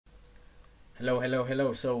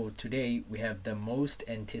Hello. So today we have the most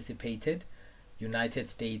anticipated United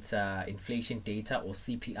States inflation data, or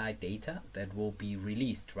CPI data, that will be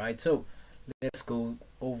released, right? So let's go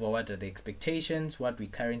over what are the expectations, what we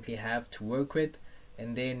currently have to work with,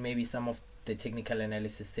 and then maybe some of the technical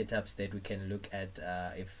analysis setups that we can look at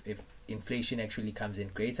if inflation actually comes in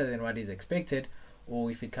greater than what is expected,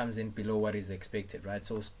 or if it comes in below what is expected, right?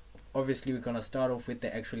 So obviously we're going to start off with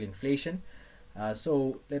the actual inflation.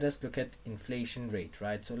 So let us look at inflation rate,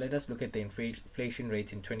 right? So let us look at the inflation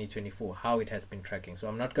rate in 2024, how it has been tracking. So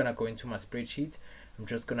I'm not going to go into my spreadsheet. I'm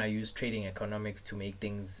just going to use trading economics to make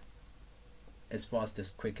things as fast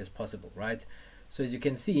as quick as possible, right? So as you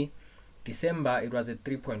can see, December it was at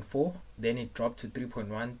 3.4, then it dropped to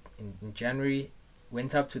 3.1 in January,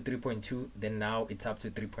 went up to 3.2, then now it's up to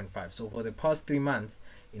 3.5. So for the past 3 months,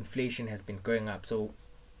 inflation has been going up. So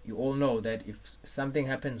you all know that if something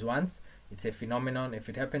happens once, it's a phenomenon. If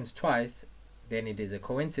it happens twice, then it is a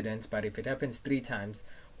coincidence. But if it happens 3 times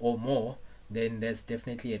or more, then there's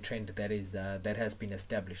definitely a trend that is that has been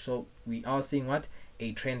established. So we are seeing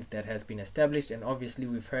a trend that has been established, and obviously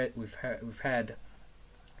we've had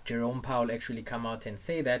Jerome Powell actually come out and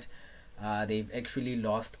say that they've actually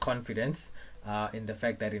lost confidence in the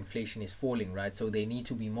fact that inflation is falling, right? So they need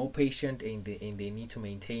to be more patient, and they need to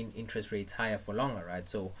maintain interest rates higher for longer, right?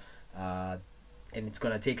 So and it's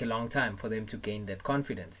going to take a long time for them to gain that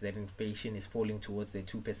confidence that inflation is falling towards the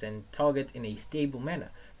 2% target in a stable manner,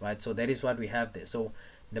 right? So that is what we have there. So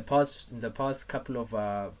in the past couple of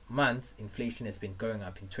months, inflation has been going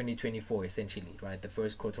up in 2024, essentially, right? The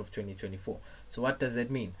first quarter of 2024. So what does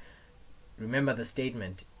that mean? Remember the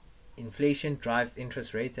statement: inflation drives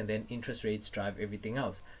interest rates, and then interest rates drive everything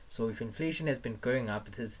else. So if inflation has been going up,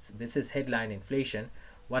 this is headline inflation.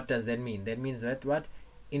 What does that mean? That means that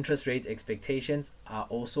interest rate expectations are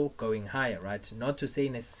also going higher, right? Not to say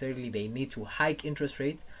necessarily they need to hike interest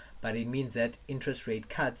rates, but it means that interest rate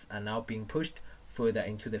cuts are now being pushed further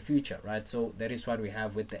into the future, right? So that is what we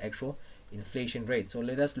have with the actual inflation rate. So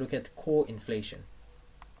let us look at core inflation.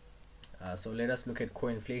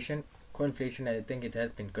 Core inflation, I think it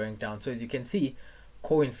has been going down. So as you can see,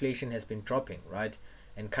 core inflation has been dropping, right?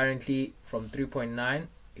 And currently from 3.9,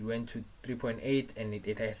 it went to 3.8, and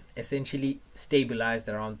it has essentially stabilized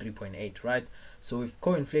around 3.8, right? So if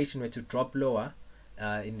core inflation were to drop lower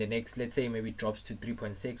in the next, let's say maybe it drops to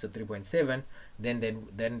 3.6 or 3.7, then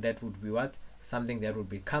that would be something that would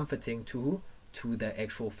be comforting to the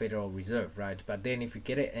actual Federal Reserve, right? But then if you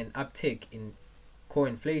get an uptick in core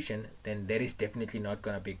inflation, then that is definitely not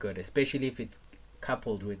going to be good, especially if it's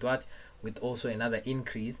coupled with also another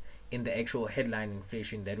increase in the actual headline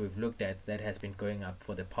inflation that we've looked at, that has been going up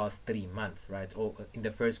for the past 3 months, right? Or in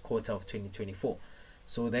the first quarter of 2024.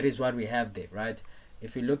 So that is what we have there, right?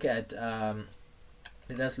 If you look at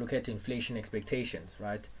let us look at inflation expectations,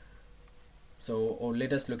 right? Or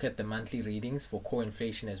let us look at the monthly readings for core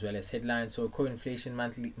inflation as well as headline. So core inflation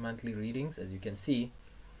monthly readings, as you can see,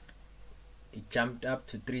 it jumped up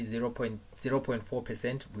to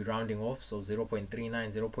 0.4%. We're rounding off, so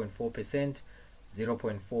 0.39, 0.4%,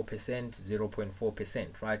 0.4%,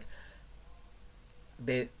 0.4%, right?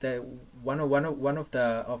 One of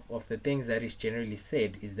the things that is generally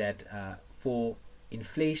said is that for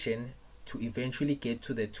inflation to eventually get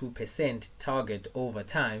to the 2% target over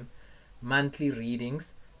time, monthly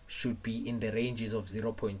readings should be in the ranges of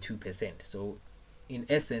 0.2%. So in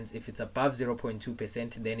essence, if it's above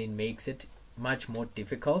 0.2%, then it makes it much more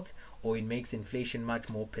difficult, or it makes inflation much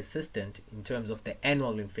more persistent in terms of the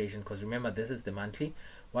annual inflation, because remember, this is the monthly.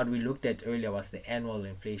 What we looked at earlier was the annual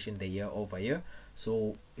inflation, the year over year.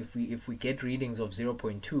 So if we get readings of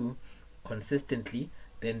 0.2 consistently,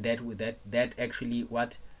 then that actually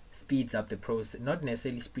speeds up the process. Not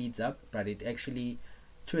necessarily speeds up, but it actually,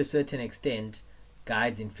 to a certain extent,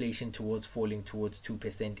 guides inflation towards falling towards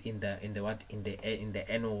 2% in the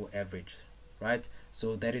annual average, right?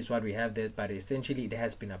 So that is what we have there, but essentially it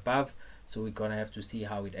has been above, so we're gonna have to see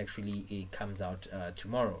how it actually comes out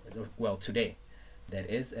tomorrow, well, today, that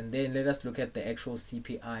is. And then let us look at the actual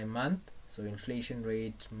CPI month, so inflation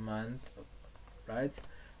rate month, right?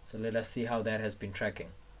 So let us see how that has been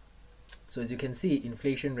tracking. So as you can see,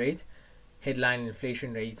 inflation rate, headline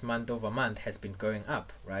inflation rates month over month has been going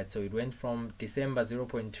up, right? So it went from December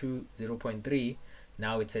 0.2, 0.3,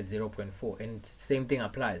 now it's at 0.4, and same thing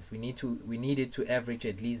applies. We need it to average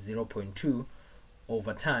at least 0.2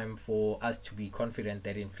 over time for us to be confident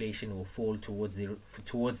that inflation will fall towards the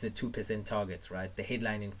 2% targets, right? The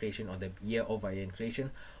headline inflation, or the year over year inflation,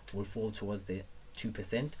 will fall towards the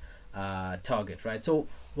 2% target, right? So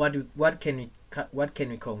what can we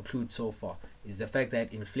conclude so far is the fact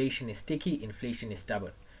that inflation is sticky, inflation is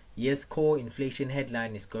stubborn. yes, core inflation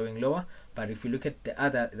headline is going lower, but if you look at the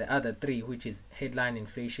other three, which is headline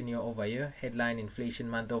inflation year over year, headline inflation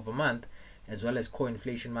month over month, as well as core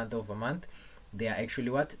inflation month over month, they are actually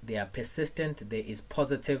what? They are persistent. There is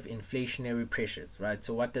positive inflationary pressures, right?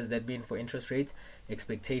 So what does that mean for interest rates?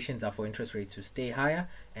 Expectations are for interest rates to stay higher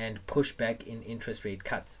and push back in interest rate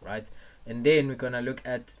cuts, right? And then we're going to look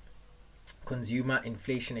at consumer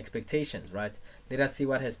inflation expectations, right? Let us see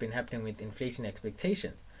what has been happening with inflation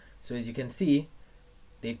expectations. So as you can see,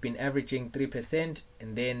 they've been averaging 3%,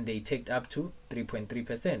 and then they ticked up to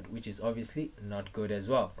 3.3%, which is obviously not good as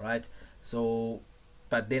well, right? So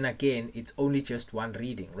but then again, it's only just one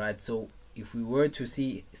reading, right? So if we were to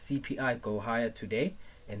see CPI go higher today,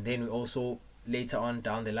 and then we also later on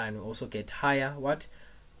down the line we also get higher what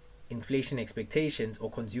inflation expectations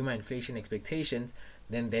or consumer inflation expectations,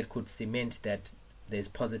 then that could cement that there's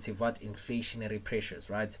positive what inflationary pressures,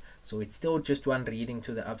 right? So it's still just one reading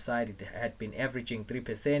to the upside. It had been averaging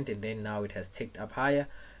 3%, and then now it has ticked up higher.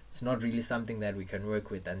 It's not really something that we can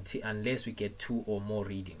work with unless we get 2 or more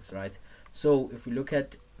readings, right? So if we look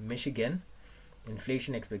at Michigan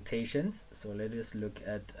inflation expectations, so let us look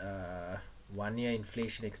at 1-year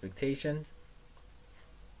inflation expectations.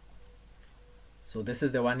 So this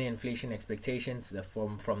is the 1-year inflation expectations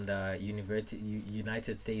from the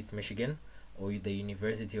United States Michigan, or the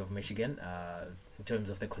University of Michigan, in terms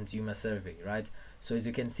of the consumer survey, right? So as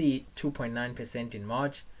you can see, 2.9% in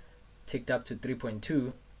March, ticked up to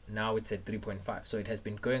 3.2. Now it's at 3.5. So it has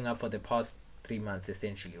been going up for the past 3 months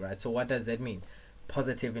essentially, right? So what does that mean?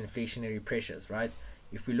 Positive inflationary pressures, right?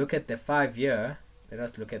 If we look at the 5-year, let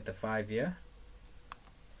us look at the 5-year.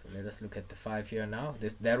 So let us look at the 5-year now.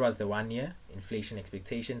 That was the 1-year inflation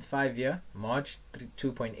expectations. 5-year March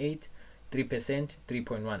 2.8, 3%,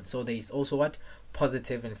 3.1. So there is also what?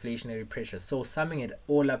 Positive inflationary pressures. So summing it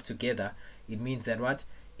all up together, it means that what?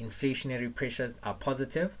 Inflationary pressures are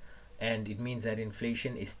positive, and it means that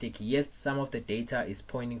inflation is sticky. Yes, some of the data is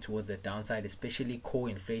pointing towards the downside, especially core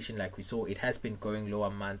inflation. Like we saw, it has been going lower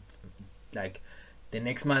month, like the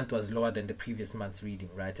next month was lower than the previous month's reading,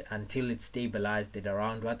 right? Until it stabilized at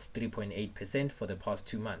around what? 3.8% for the past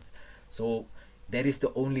 2 months. So that is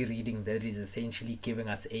the only reading that is essentially giving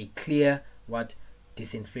us a clear what?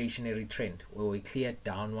 Disinflationary trend, or a clear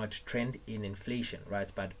downward trend in inflation, right?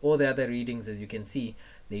 But all the other readings, as you can see,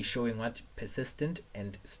 they're showing what? Persistent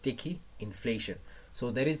and sticky inflation. So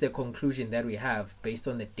that is the conclusion that we have based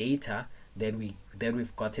on the data that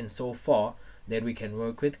we've gotten so far, that we can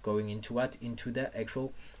work with going into what? Into the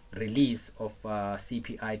actual release of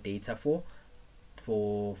CPI data for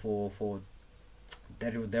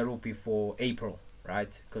that will be for April,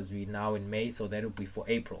 right? Because we're now in May, so that will be for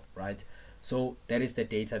April, right? So that is the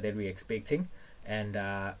data that we're expecting, and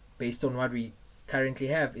based on what we currently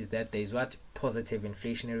have is that there's what? Positive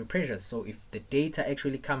inflationary pressures. So if the data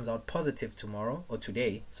actually comes out positive tomorrow, or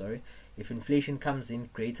today, sorry, if inflation comes in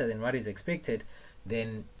greater than what is expected,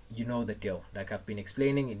 then you know the deal. Like I've been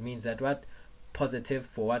explaining, it means that what? Positive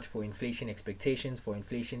for what? For inflation expectations, for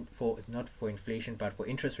inflation, for not for inflation but for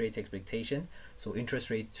interest rate expectations. So interest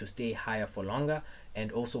rates to stay higher for longer,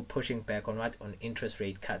 and also pushing back on what? On interest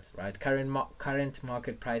rate cuts, right? Current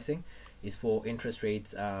market pricing is for interest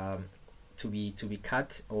rates to be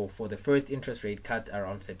cut, or for the first interest rate cut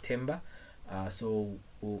around September. So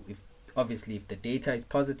if the data is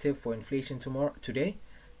positive for inflation today,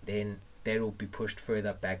 then that will be pushed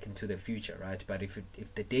further back into the future, right? But if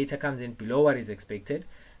the data comes in below what is expected,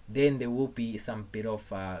 then there will be some bit of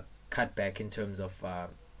cutback in terms of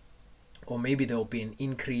or maybe there will be an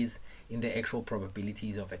increase in the actual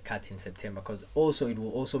probabilities of a cut in September, because also it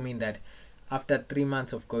will also mean that after 3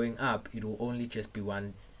 months of going up, it will only just be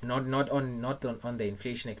one, not on the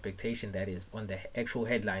inflation expectation, that is on the actual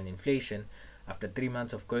headline inflation. After 3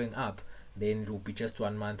 months of going up, then it will be just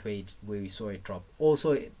 1 month where we saw it drop.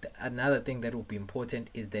 Also, another thing that will be important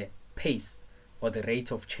is the pace or the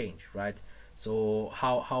rate of change, right? So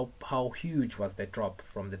how huge was the drop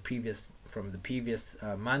from the previous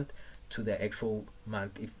month to the actual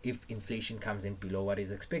month, if inflation comes in below what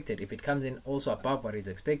is expected. If it comes in also above what is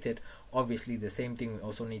expected, obviously the same thing we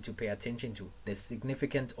also need to pay attention to, the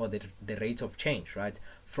significant or the rate of change, right,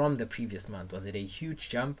 from the previous month. Was it a huge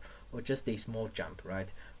jump or just a small jump,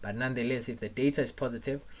 right? But nonetheless, if the data is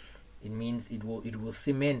positive, it means it will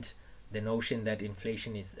cement the notion that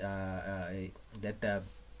inflation is that the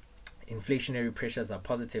inflationary pressures are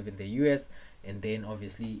positive in the US, and then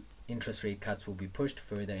obviously interest rate cuts will be pushed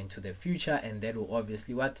further into the future, and that will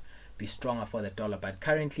obviously be stronger for the dollar. But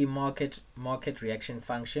currently market reaction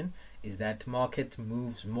function is that market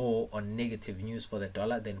moves more on negative news for the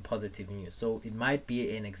dollar than positive news. So it might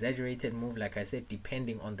be an exaggerated move, like I said,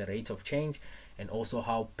 depending on the rate of change and also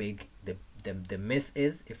how big the miss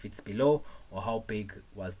is, if it's below, or how big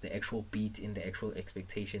was the actual beat in the actual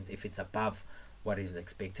expectations, if it's above what is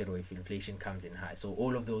expected, or if inflation comes in high. So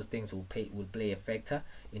all of those things will play a factor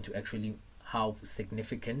into actually how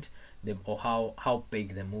significant or how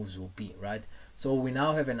big the moves will be, right? So we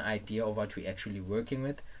now have an idea of what we're actually working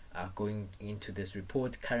with going into this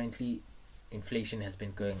report. Currently inflation has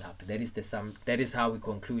been going up. That is how we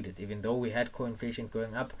concluded, even though we had core inflation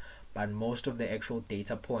going up, but most of the actual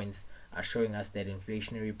data points are showing us that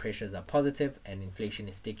inflationary pressures are positive and inflation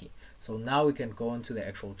is sticky. So now we can go on to the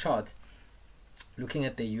actual chart. Looking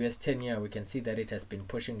at the US 10-year, we can see that it has been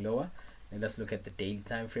pushing lower. Let us look at the daily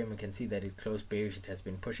time frame. We can see that it closed bearish. It has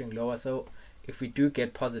been pushing lower. So if we do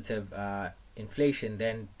get positive inflation,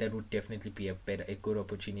 then that would definitely be a good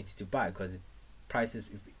opportunity to buy, because prices,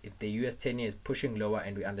 if the US 10-year is pushing lower,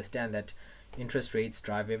 and we understand that interest rates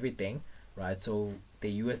drive everything, right? So the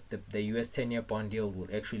US 10-year bond yield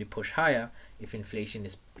would actually push higher if inflation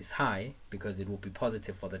is high, because it will be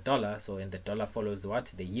positive for the dollar. So, and the dollar follows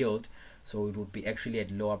the yield, so it would be actually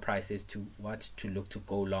at lower prices to look to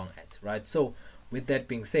go long at, right? So with that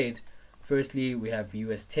being said, firstly we have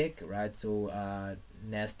US tech, right? So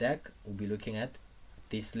Nasdaq will be looking at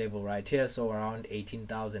this level right here, so around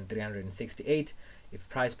 18,368. If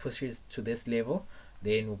price pushes to this level,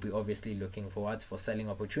 then we'll be obviously looking for selling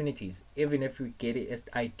opportunities, even if we get it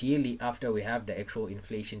ideally after we have the actual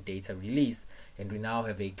inflation data release, and we now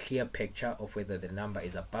have a clear picture of whether the number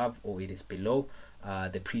is above or it is below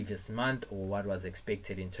the previous month, or what was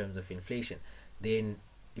expected in terms of inflation. Then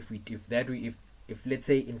if let's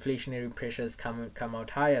say inflationary pressures come out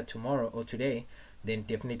higher tomorrow or today, then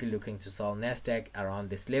definitely looking to sell Nasdaq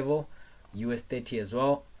around this level. US 30 as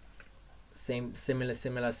well, similar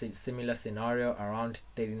scenario, around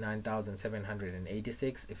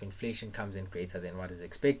 39,786. If inflation comes in greater than what is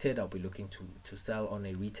expected, I'll be looking to sell on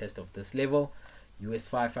a retest of this level. US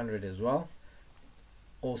 500 as well,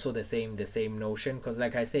 also the same notion, because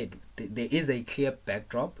like I said, there is a clear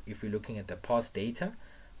backdrop if you're looking at the past data,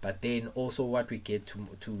 but then also what we get to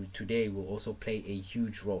today will also play a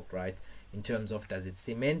huge role, right? In terms of, does it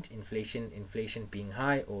cement inflation being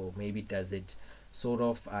high, or maybe does it sort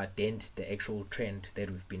of dent the actual trend that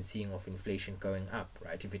we've been seeing of inflation going up,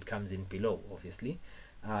 right? If it comes in below, obviously.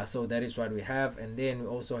 So that is what we have. And then we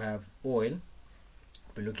also have oil.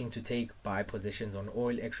 We're looking to take buy positions on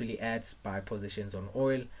oil, actually add buy positions on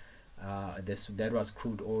oil. That was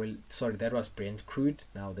crude oil, sorry, that was Brent crude.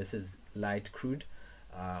 Now this is light crude.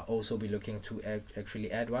 Also be looking to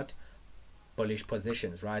actually add bullish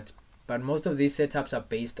positions, right? But most of these setups are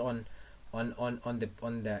based on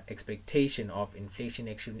the expectation of inflation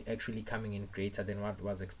actually coming in greater than what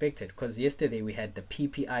was expected, because yesterday we had the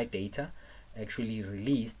PPI data actually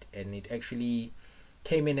released, and it actually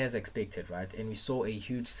came in as expected, right? And we saw a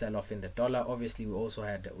huge sell-off in the dollar. Obviously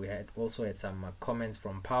we had some comments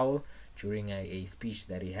from Powell during a speech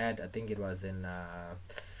that he had. I think it was in I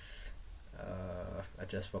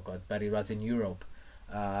just forgot, but it was in Europe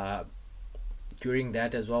during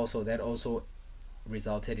that as well. So that also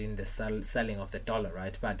resulted in the selling of the dollar,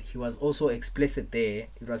 right? But he was also explicit there.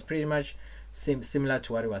 It was pretty much similar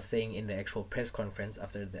to what he was saying in the actual press conference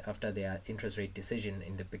after their interest rate decision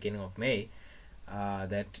in the beginning of May,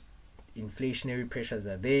 that inflationary pressures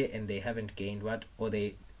are there and they haven't gained or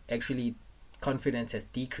they actually, confidence has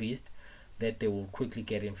decreased that they will quickly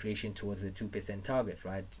get inflation towards the 2% target,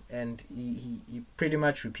 right? And he pretty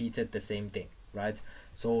much repeated the same thing, right?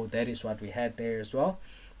 So that is what we had there as well.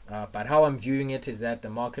 But how I'm viewing it is that the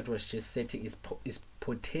market was just is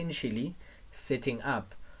potentially setting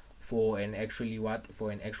up for an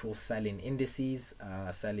actual sell in indices,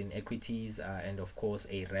 sell in equities, and of course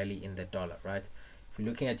a rally in the dollar, right? If we're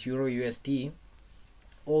looking at Euro USD,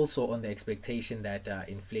 also on the expectation that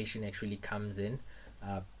inflation actually comes in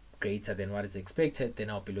greater than what is expected, then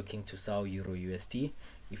I'll be looking to sell Euro USD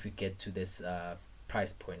if we get to this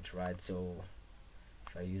price point, right? So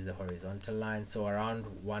if I use the horizontal line, so around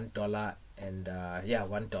 $1 and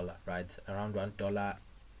 $1, right? Around $1,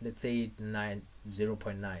 let's say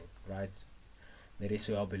 0.9, right? That is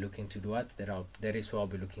where I'll be looking to do what? That is where I'll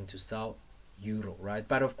be looking to sell euro, right?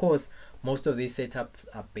 But of course, most of these setups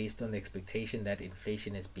are based on the expectation that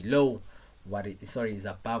inflation is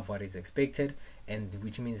above what is expected, and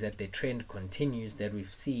which means that the trend continues that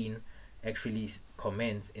we've seen actually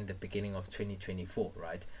commence in the beginning of 2024,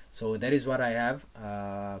 right? So that is what I have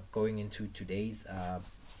going into today's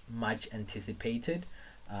much anticipated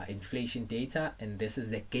inflation data, and this is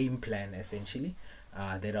the game plan essentially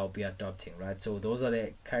that I'll be adopting, right? So those are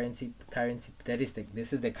the currency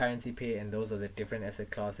this is the currency pair, and those are the different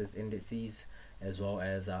asset classes, indices, as well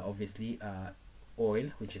as obviously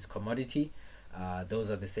oil, which is commodity. Those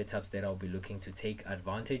are the setups that I'll be looking to take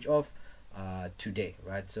advantage of today,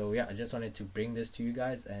 right? So yeah, I just wanted to bring this to you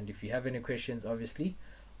guys, and if you have any questions, obviously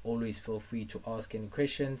always feel free to ask any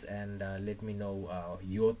questions, and let me know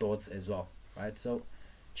your thoughts as well, right? So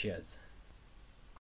cheers.